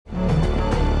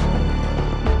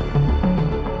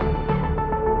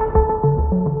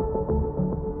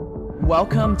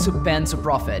Welcome to Pen to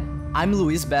Profit. I'm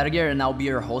Luis Berger and I'll be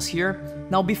your host here.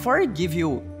 Now, before I give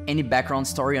you any background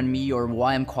story on me or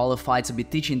why I'm qualified to be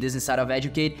teaching this inside of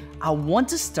Educate, I want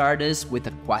to start this with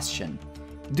a question.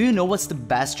 Do you know what's the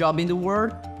best job in the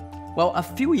world? Well, a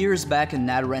few years back, an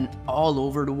ad ran all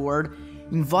over the world,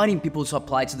 inviting people to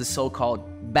apply to the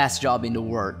so-called best job in the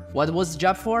world. What was the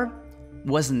job for?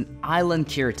 Was an island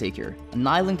caretaker. An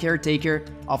island caretaker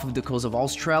off of the coast of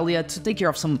Australia to take care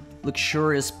of some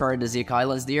luxurious paradisiac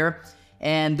islands there.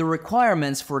 And the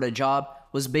requirements for the job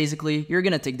was basically, you're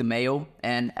gonna take the mail,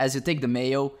 and as you take the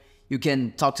mail, you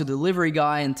can talk to the delivery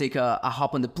guy and take a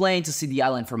hop on the plane to see the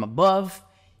island from above.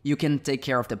 You can take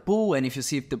care of the pool, and if you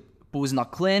see if the pool is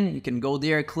not clean, you can go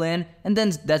there, clean, and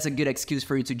then that's a good excuse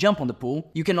for you to jump on the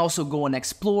pool. You can also go and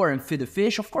explore and feed the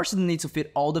fish. Of course, you don't need to feed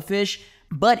all the fish,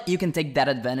 but you can take that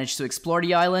advantage to explore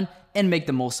the island and make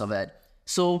the most of it.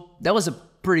 So that was a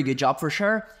pretty good job for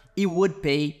sure. It would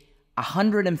pay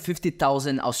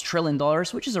 150,000 Australian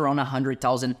dollars, which is around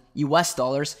 100,000 US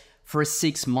dollars for a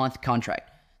 6-month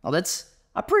contract. Now that's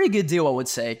a pretty good deal, I would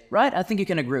say, right? I think you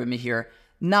can agree with me here.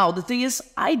 Now, the thing is,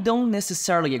 I don't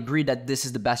necessarily agree that this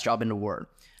is the best job in the world.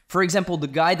 For example, the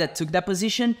guy that took that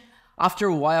position, after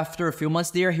a few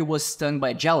months there, he was stung by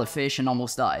a jellyfish and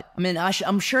almost died. I mean,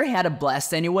 I'm sure he had a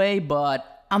blast anyway,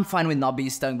 but I'm fine with not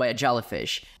being stung by a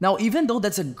jellyfish. Now, even though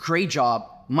that's a great job,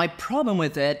 my problem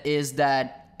with it is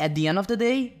that at the end of the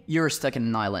day, you're stuck in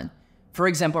an island. For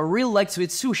example, I really like to eat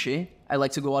sushi. I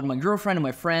like to go out with my girlfriend and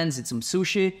my friends, eat some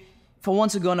sushi. If I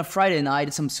want to go on a Friday night,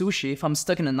 eat some sushi, if I'm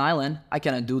stuck in an island, I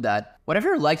cannot do that.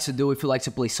 Whatever you like to do, if you like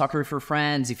to play soccer with your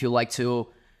friends, if you like to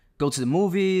go to the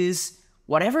movies,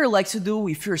 whatever you like to do,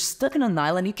 if you're stuck in an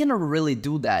island, you cannot really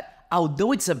do that.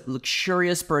 Although it's a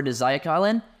luxurious paradisiac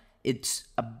island, it's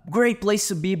a great place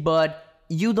to be, but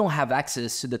you don't have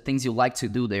access to the things you like to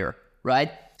do there,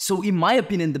 right? So in my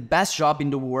opinion, the best job in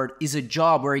the world is a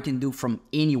job where you can do from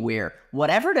anywhere.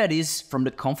 Whatever that is, from the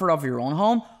comfort of your own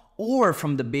home, or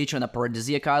from the beach on a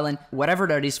paradisiac island, whatever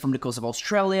that is from the coast of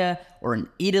Australia, or in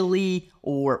Italy,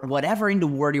 or whatever in the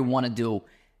world you want to do.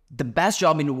 The best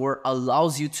job in the world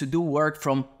allows you to do work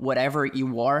from whatever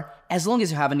you are, as long as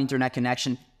you have an internet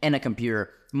connection and a computer.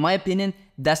 In my opinion,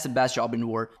 that's the best job in the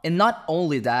world. And not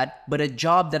only that, but a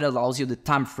job that allows you the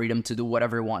time freedom to do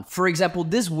whatever you want. For example,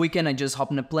 this weekend I just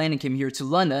hopped on a plane and came here to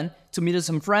London to meet with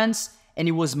some friends, and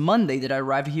it was Monday that I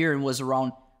arrived here and was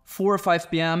around 4 or 5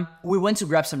 p.m. We went to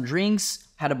grab some drinks,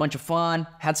 had a bunch of fun,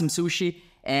 had some sushi,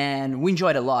 and we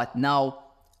enjoyed a lot. Now,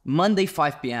 Monday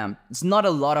 5 p.m. It's not a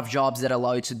lot of jobs that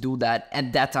allow you to do that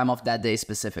at that time of that day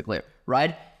specifically,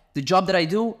 right? The job that I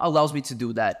do allows me to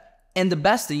do that. And the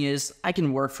best thing is I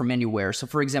can work from anywhere. So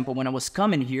for example, when I was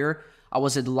coming here, I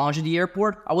was at the lounge at the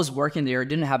airport. I was working there,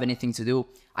 didn't have anything to do.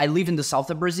 I live in the south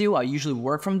of Brazil. I usually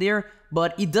work from there,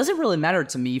 but it doesn't really matter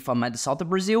to me if I'm at the south of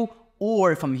Brazil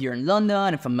or if I'm here in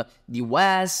London, if I'm in the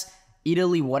US,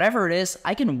 Italy, whatever it is,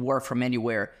 I can work from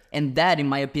anywhere. And that, in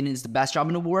my opinion, is the best job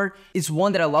in the world. It's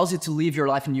one that allows you to live your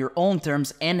life in your own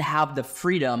terms and have the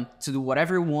freedom to do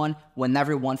whatever you want,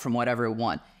 whenever you want, from whatever you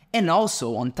want. And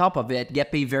also, on top of it,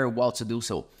 get paid very well to do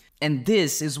so. And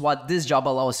this is what this job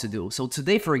allows us to do. So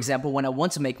today, for example, when I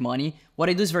want to make money, what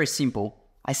I do is very simple.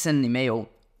 I send an email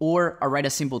or I write a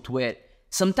simple tweet.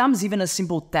 Sometimes even a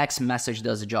simple text message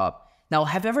does the job. Now,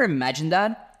 have you ever imagined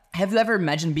that? Have you ever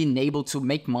imagined being able to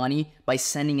make money by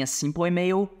sending a simple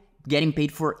email, getting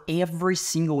paid for every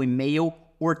single email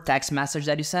or text message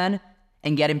that you send,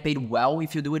 and getting paid well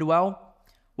if you do it well?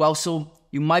 Well, so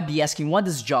you might be asking what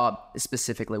this job is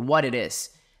specifically, what it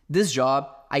is. This job,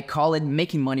 I call it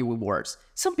making money with words.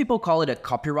 Some people call it a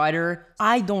copywriter.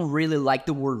 I don't really like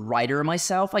the word writer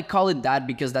myself. I call it that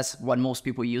because that's what most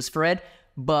people use for it,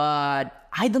 but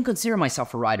I don't consider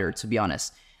myself a writer, to be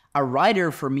honest. A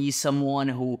writer for me is someone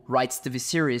who writes TV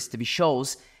series, TV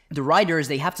shows. The writers,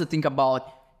 they have to think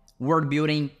about world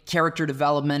building, character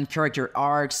development, character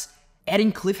arcs,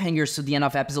 adding cliffhangers to the end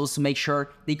of episodes to make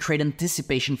sure they create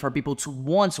anticipation for people to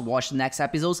want to watch the next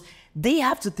episodes. They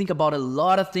have to think about a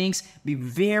lot of things, be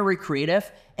very creative,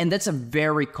 and that's a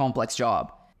very complex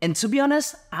job. And to be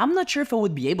honest, I'm not sure if I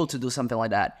would be able to do something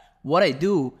like that. What I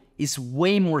do is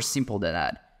way more simple than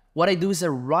that. What I do is I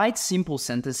write simple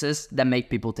sentences that make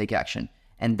people take action,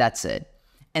 and that's it.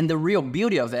 And the real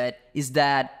beauty of it is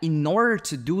that in order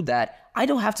to do that, I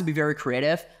don't have to be very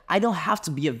creative. I don't have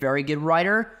to be a very good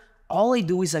writer. All I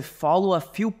do is I follow a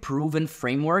few proven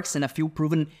frameworks and a few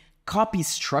proven copy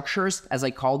structures, as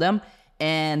I call them,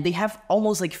 and they have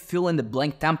almost like fill in the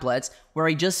blank templates where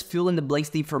I just fill in the blanks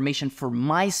the information for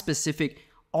my specific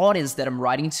audience that I'm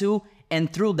writing to,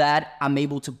 And through that, I'm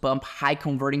able to pump high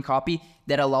converting copy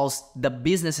that allows the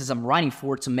businesses I'm writing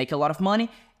for to make a lot of money.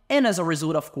 And as a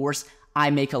result, of course, I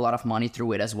make a lot of money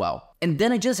through it as well. And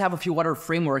then I just have a few other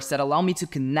frameworks that allow me to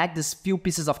connect these few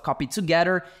pieces of copy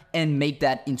together and make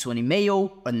that into an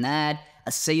email, an ad,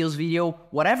 a sales video,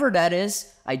 whatever that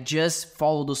is. I just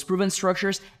follow those proven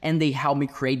structures and they help me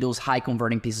create those high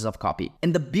converting pieces of copy.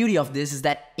 And the beauty of this is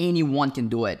that anyone can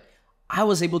do it. I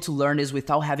was able to learn this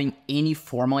without having any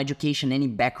formal education, any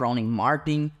background in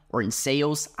marketing or in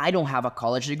sales. I don't have a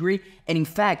college degree. And in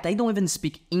fact, I don't even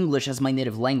speak English as my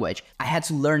native language. I had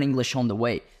to learn English on the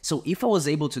way. So if I was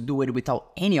able to do it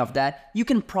without any of that, you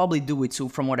can probably do it too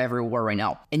from whatever you are right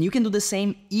now. And you can do the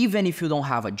same even if you don't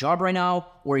have a job right now,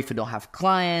 or if you don't have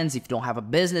clients, if you don't have a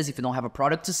business, if you don't have a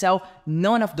product to sell.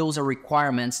 None of those are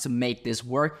requirements to make this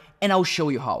work. And I'll show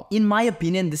you how. In my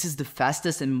opinion, this is the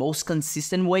fastest and most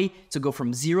consistent way to go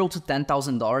from $0 to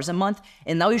 $10,000 a month.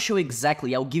 And now you show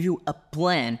exactly, I'll give you a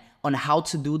plan on how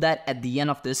to do that at the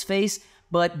end of this phase.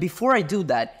 But before I do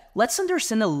that, let's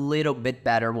understand a little bit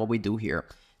better what we do here.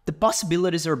 The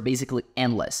possibilities are basically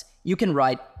endless. You can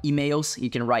write emails, you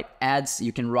can write ads,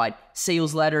 you can write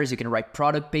sales letters, you can write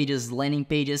product pages, landing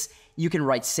pages, you can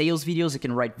write sales videos, you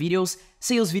can write videos.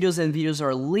 Sales videos and videos are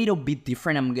a little bit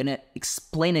different. I'm gonna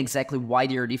explain exactly why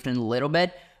they are different a little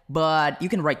bit, but you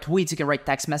can write tweets, you can write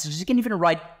text messages, you can even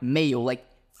write mail, like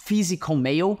physical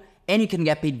mail, and you can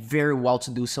get paid very well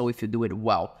to do so if you do it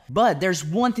well. But there's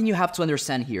one thing you have to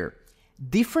understand here.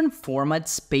 Different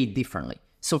formats pay differently.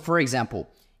 So for example,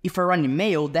 if I write an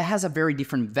email, that has a very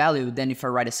different value than if I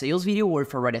write a sales video or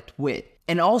if I write a tweet.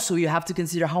 And also you have to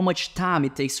consider how much time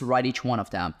it takes to write each one of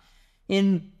them.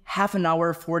 In half an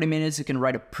hour, 40 minutes, you can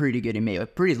write a pretty good email, a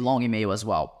pretty long email as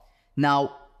well.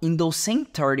 Now, in those same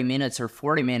 30 minutes or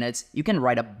 40 minutes, you can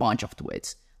write a bunch of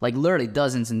tweets, like literally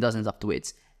dozens and dozens of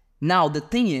tweets. Now, the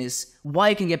thing is, why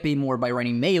you can get paid more by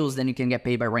writing mails than you can get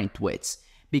paid by writing tweets?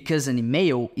 Because an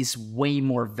email is way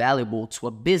more valuable to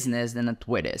a business than a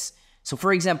tweet is. So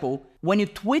for example, when you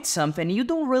tweet something, you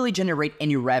don't really generate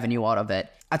any revenue out of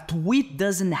it. A tweet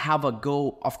doesn't have a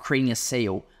goal of creating a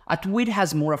sale. A tweet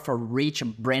has more of a reach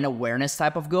and brand awareness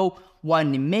type of goal, while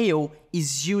an email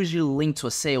is usually linked to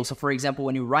a sale. So for example,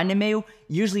 when you write an email,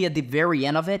 usually at the very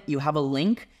end of it, you have a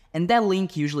link, and that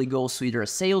link usually goes to either a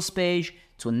sales page,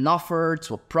 to an offer,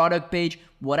 to a product page,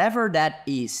 whatever that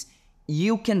is.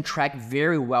 You can track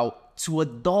very well to a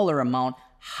dollar amount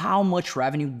how much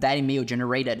revenue that email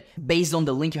generated based on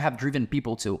the link you have driven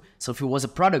people to. So if it was a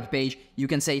product page, you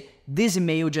can say this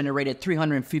email generated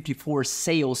 354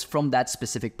 sales from that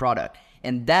specific product.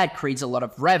 And that creates a lot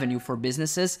of revenue for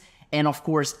businesses. And of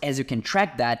course, as you can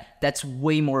track that, that's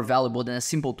way more valuable than a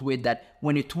simple tweet that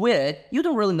when you tweet it, you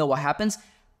don't really know what happens.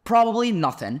 Probably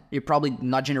nothing. You're probably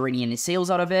not generating any sales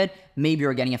out of it. Maybe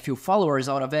you're getting a few followers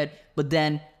out of it, but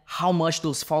then how much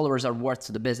those followers are worth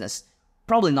to the business?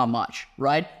 Probably not much,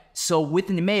 right? So with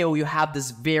an email, you have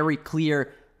this very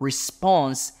clear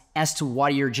response as to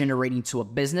what you're generating to a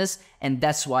business, and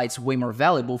that's why it's way more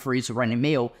valuable for you to write an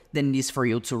email than it is for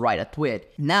you to write a tweet.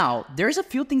 Now, there's a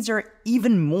few things that are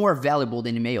even more valuable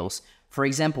than emails. For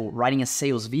example, writing a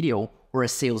sales video or a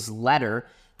sales letter.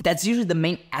 That's usually the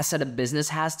main asset a business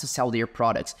has to sell their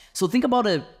products. So think about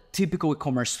a typical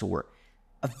e-commerce store.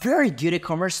 A very good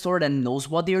e-commerce store that knows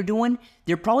what they're doing,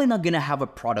 they're probably not gonna have a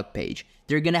product page.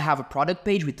 They're gonna have a product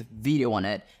page with a video on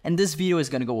it. And this video is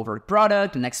gonna go over the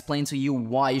product and explain to you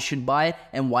why you should buy it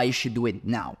and why you should do it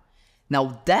now.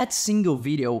 Now, that single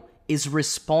video is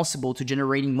responsible to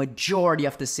generating majority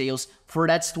of the sales for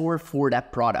that store, for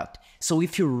that product. So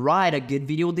if you write a good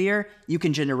video there, you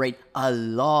can generate a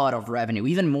lot of revenue,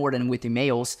 even more than with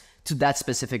emails, to that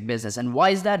specific business. And why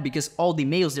is that? Because all the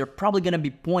emails, they're probably gonna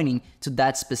be pointing to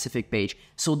that specific page.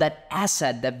 So that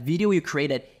asset, that video you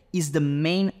created, is the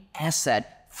main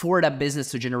asset for that business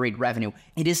to generate revenue.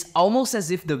 It is almost as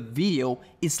if the video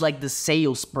is like the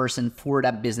salesperson for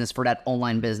that business, for that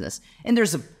online business. And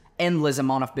there's an endless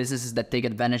amount of businesses that take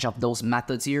advantage of those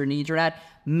methods here on the internet,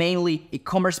 mainly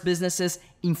e-commerce businesses,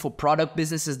 info product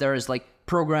businesses. There is like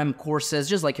program courses,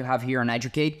 just like you have here on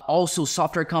Educate. Also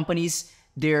software companies.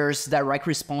 There's direct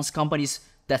response companies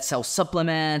that sell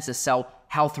supplements, that sell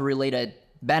health-related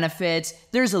benefits.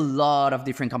 There's a lot of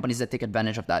different companies that take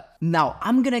advantage of that. Now,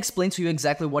 I'm gonna explain to you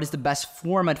exactly what is the best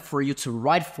format for you to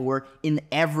write for in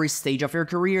every stage of your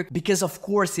career, because of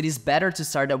course it is better to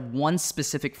start at one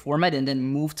specific format and then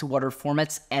move to other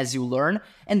formats as you learn.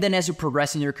 And then as you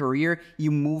progress in your career,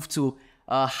 you move to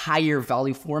higher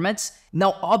value formats.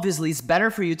 Now, obviously, it's better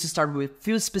for you to start with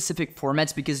few specific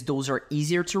formats because those are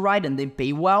easier to write and they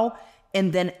pay well.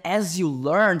 And then as you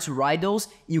learn to write those,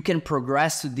 you can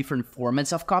progress to different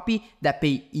formats of copy that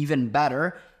pay even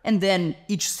better. And then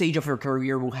each stage of your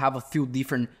career will have a few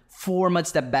different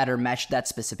formats that better match that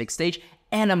specific stage.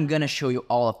 And I'm gonna show you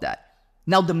all of that.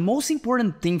 Now, the most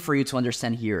important thing for you to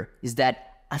understand here is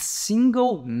that a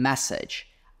single message,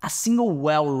 a single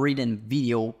well-written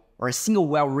video, or a single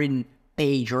well-written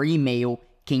page or email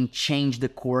can change the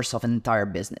course of an entire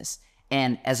business.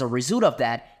 And as a result of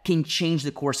that, can change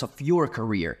the course of your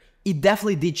career. It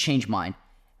definitely did change mine.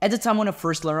 At the time when I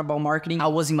first learned about marketing, I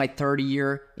was in my third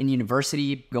year in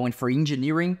university going for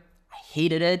engineering. I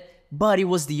hated it, but it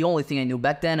was the only thing I knew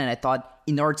back then. And I thought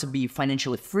in order to be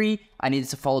financially free, I needed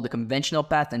to follow the conventional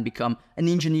path and become an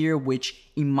engineer,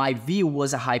 which in my view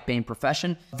was a high-paying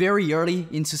profession. Very early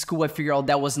into school, I figured out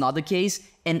that was not the case.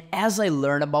 And as I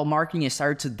learned about marketing, I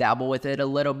started to dabble with it a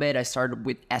little bit. I started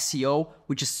with SEO,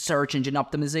 which is search engine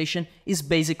optimization. It's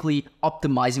basically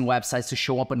optimizing websites to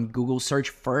show up on Google search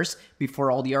first before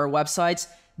all the other websites.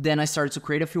 Then I started to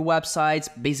create a few websites.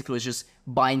 Basically, it was just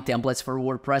buying templates for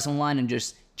WordPress online and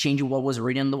just changing what was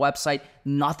written on the website.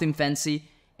 Nothing fancy.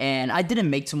 And I didn't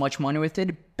make too much money with it.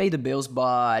 It paid the bills,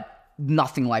 but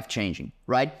nothing life-changing,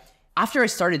 right? After I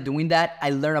started doing that,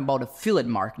 I learned about affiliate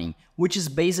marketing, which is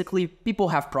basically people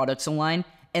have products online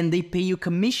and they pay you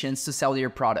commissions to sell their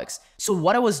products. So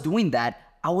what I was doing that,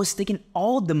 I was taking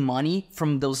all the money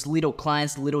from those little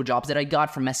clients, little jobs that I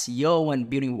got from SEO and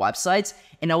building websites,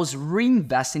 and I was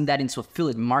reinvesting that into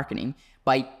affiliate marketing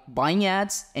by buying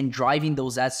ads and driving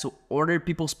those ads to order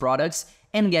people's products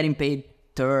and getting paid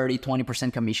 30,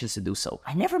 20% commissions to do so.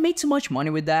 I never made too much money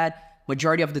with that.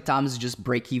 Majority of the times just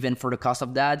break even for the cost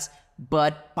of the ads.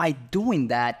 But by doing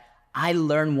that, I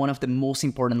learned one of the most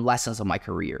important lessons of my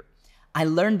career. I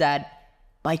learned that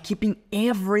by keeping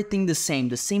everything the same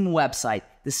website,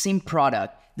 the same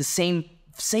product, the same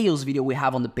sales video we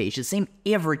have on the page, the same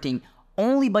everything,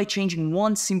 only by changing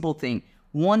one simple thing,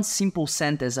 one simple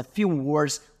sentence, a few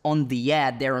words on the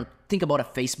ad there. Think about a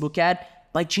Facebook ad.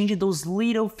 By changing those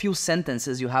little few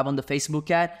sentences you have on the Facebook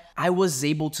ad, I was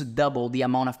able to double the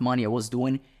amount of money I was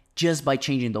doing just by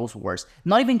changing those words.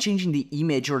 Not even changing the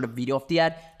image or the video of the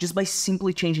ad, just by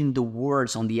simply changing the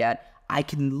words on the ad, I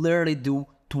can literally do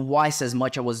twice as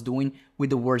much I was doing with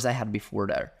the words I had before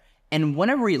there. And when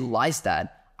I realized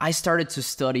that, I started to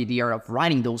study the art of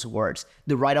writing those words,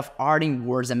 the art of adding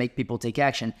words that make people take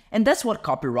action. And that's what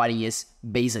copywriting is,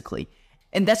 basically.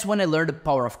 And that's when I learned the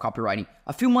power of copywriting.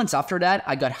 A few months after that,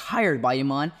 I got hired by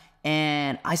Iman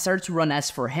and I started to run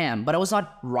ads for him. But I was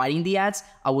not writing the ads,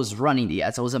 I was running the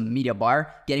ads. I was a media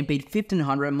buyer, getting paid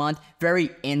 $1,500 a month, very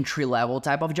entry-level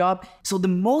type of job. So the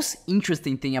most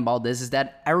interesting thing about this is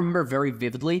that I remember very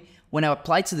vividly when I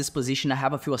applied to this position, I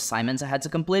have a few assignments I had to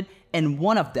complete. And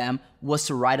one of them was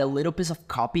to write a little piece of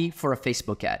copy for a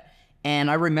Facebook ad. And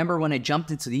I remember when I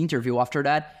jumped into the interview after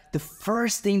that, the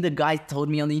first thing the guy told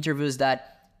me on the interview is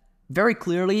that very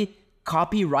clearly,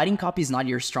 writing copy is not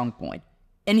your strong point.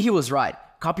 And he was right.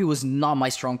 Copy was not my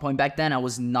strong point back then. I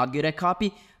was not good at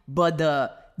copy. But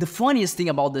the funniest thing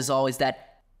about this all is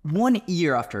that 1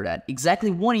 year after that,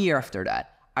 exactly 1 year after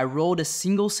that, I wrote a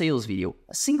single sales video,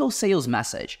 a single sales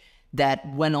message that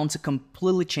went on to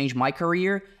completely change my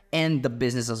career and the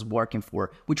business I was working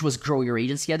for, which was Grow Your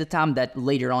Agency at the time, that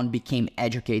later on became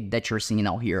Educate, that you're seeing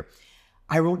out here.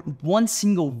 I wrote one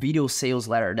single video sales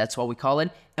letter, that's what we call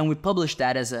it, and we published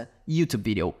that as a YouTube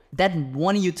video. That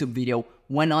one YouTube video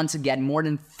went on to get more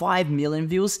than 5 million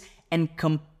views and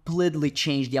completely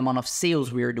changed the amount of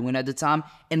sales we were doing at the time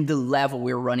and the level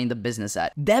we were running the business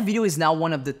at. That video is now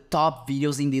one of the top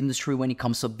videos in the industry when it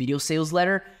comes to video sales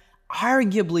letter.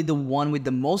 Arguably the one with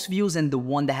the most views and the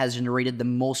one that has generated the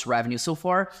most revenue so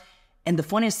far. And the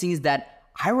funniest thing is that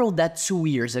I wrote that 2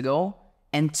 years ago,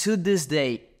 and to this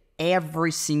day,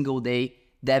 every single day,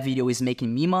 that video is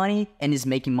making me money and is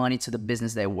making money to the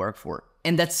business that I work for.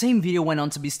 And that same video went on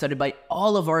to be studied by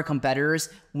all of our competitors,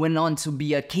 went on to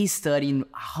be a case study in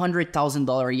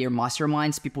 $100,000 a year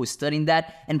masterminds, people studying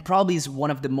that, and probably is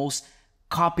one of the most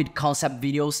copied concept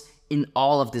videos in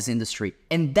all of this industry.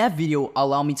 And that video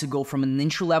allowed me to go from an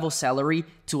entry-level salary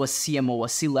to a CMO, a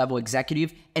C-level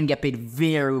executive, and get paid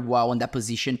very well in that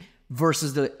position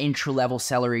versus the entry-level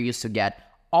salary I used to get,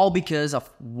 all because of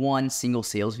one single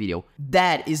sales video.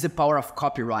 That is the power of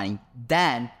copywriting.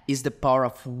 That is the power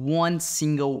of one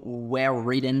single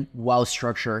well-written,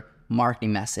 well-structured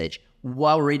marketing message,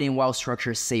 well-written,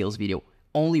 well-structured sales video.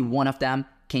 Only one of them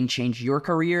can change your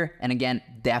career, and again,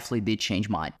 definitely did change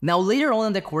mine. Now, later on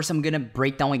in the course, I'm gonna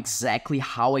break down exactly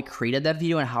how I created that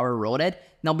video and how I wrote it.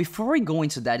 Now, before we go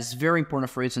into that, it's very important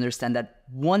for you to understand that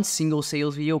one single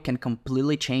sales video can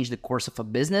completely change the course of a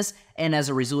business and as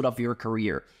a result of your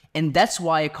career. And that's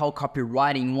why I call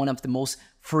copywriting one of the most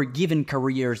forgiving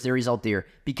careers there is out there,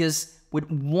 because with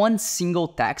one single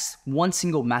text, one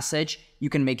single message, you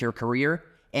can make your career,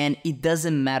 and it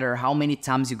doesn't matter how many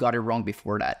times you got it wrong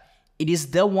before that. It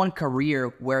is the one career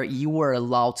where you are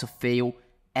allowed to fail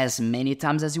as many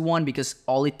times as you want, because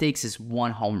all it takes is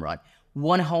one home run.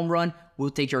 One home run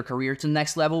will take your career to the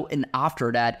next level, and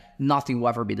after that, nothing will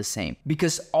ever be the same.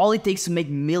 Because all it takes to make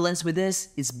millions with this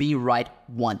is being right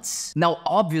once. Now,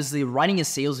 obviously, writing a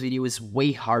sales video is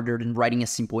way harder than writing a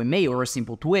simple email or a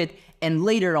simple tweet, and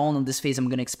later on in this phase, I'm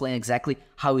gonna explain exactly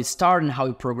how it started and how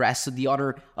it progressed to the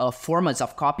other formats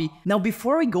of copy. Now,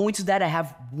 before we go into that, I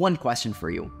have one question for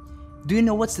you. Do you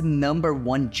know what's the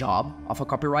 #1 job of a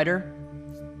copywriter?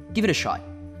 Give it a shot.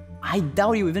 I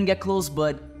doubt you even get close,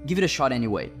 but give it a shot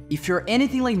anyway. If you're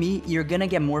anything like me, you're gonna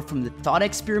get more from the thought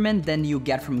experiment than you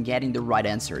get from getting the right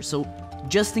answer. So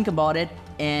just think about it,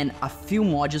 and a few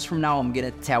modules from now, I'm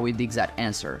gonna tell you the exact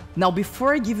answer. Now,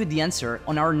 before I give you the answer,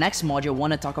 on our next module, I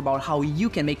wanna talk about how you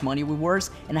can make money with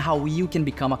words and how you can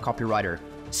become a copywriter.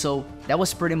 So that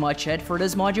was pretty much it for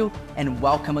this module, and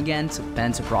welcome again to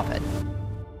Pen to Profit.